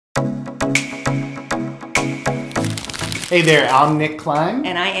Hey there, I'm Nick Klein.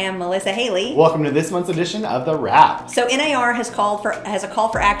 And I am Melissa Haley. Welcome to this month's edition of The Wrap. So NAR has a call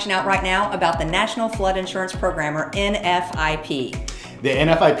for action out right now about the National Flood Insurance Program, or NFIP. The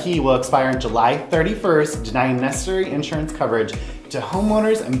NFIP will expire on July 31st, denying necessary insurance coverage to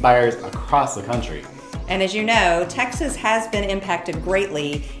homeowners and buyers across the country. And as you know, Texas has been impacted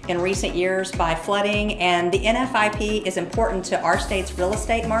greatly in recent years by flooding, and the NFIP is important to our state's real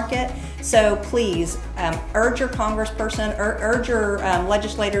estate market. So please urge your congressperson or urge your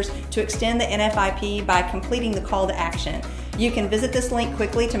legislators to extend the NFIP by completing the call to action. You can visit this link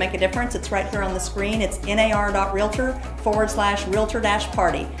quickly to make a difference. It's right here on the screen. It's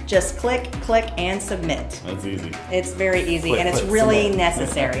nar.realtor/realtor-party. Just click, and submit. That's easy. It's very easy, and it's really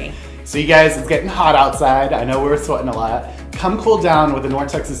necessary. So you guys, it's getting hot outside. I know we're sweating a lot. Come cool down with the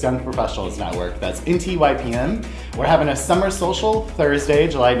North Texas Young Professionals Network. That's NTYPN. We're having a summer social Thursday,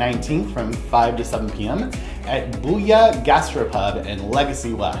 July 19th from 5 to 7 p.m. at Bulla Gastrobar in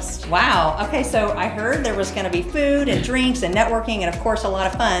Legacy West. Wow. Okay, so I heard there was going to be food and drinks and networking and, of course, a lot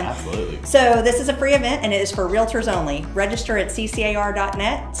of fun. Absolutely. So this is a free event, and it is for realtors only. Register at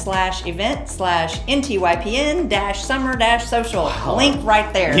ccar.net/event/NTYPN-summer-social. Wow. Link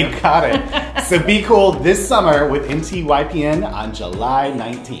right there. You got it. So be cool this summer with NTYPN on July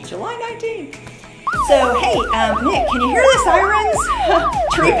 19th. July 19th. So, hey, Nick, can you hear the sirens?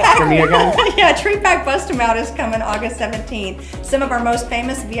 Tree Pack. For me again? Yeah, Tree Pack Bust-A-Out is coming August 17th. Some of our most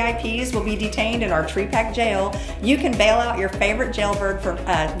famous VIPs will be detained in our Tree Pack jail. You can bail out your favorite jailbird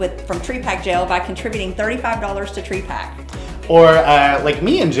from Tree Pack jail by contributing $35 to Tree Pack. Or like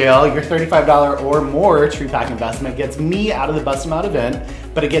me in jail, your $35 or more Tree Pack investment gets me out of the Bust-A-Out event,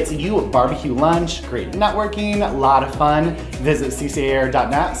 but it gets you a barbecue lunch, great networking, a lot of fun. Visit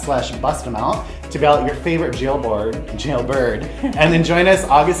ccar.net/Bust-A-Out to bail out your favorite jailbird, and then join us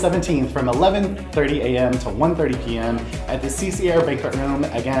August 17th from 11:30 a.m. to 1:30 p.m. at the CCAR Banquet Room.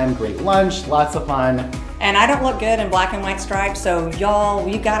 Again, great lunch, lots of fun. And I don't look good in black and white stripes, so y'all,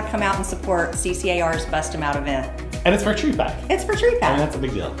 you gotta come out and support CCAR's Bust-A-Out event. And it's for Tree Pack. It's for Tree Pack. And that's a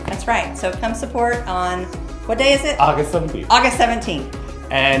big deal. That's right. So come support on, what day is it? August 17th. August 17th.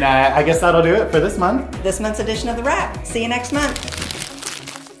 And I guess that'll do it for this month. This month's edition of The Wrap. See you next month.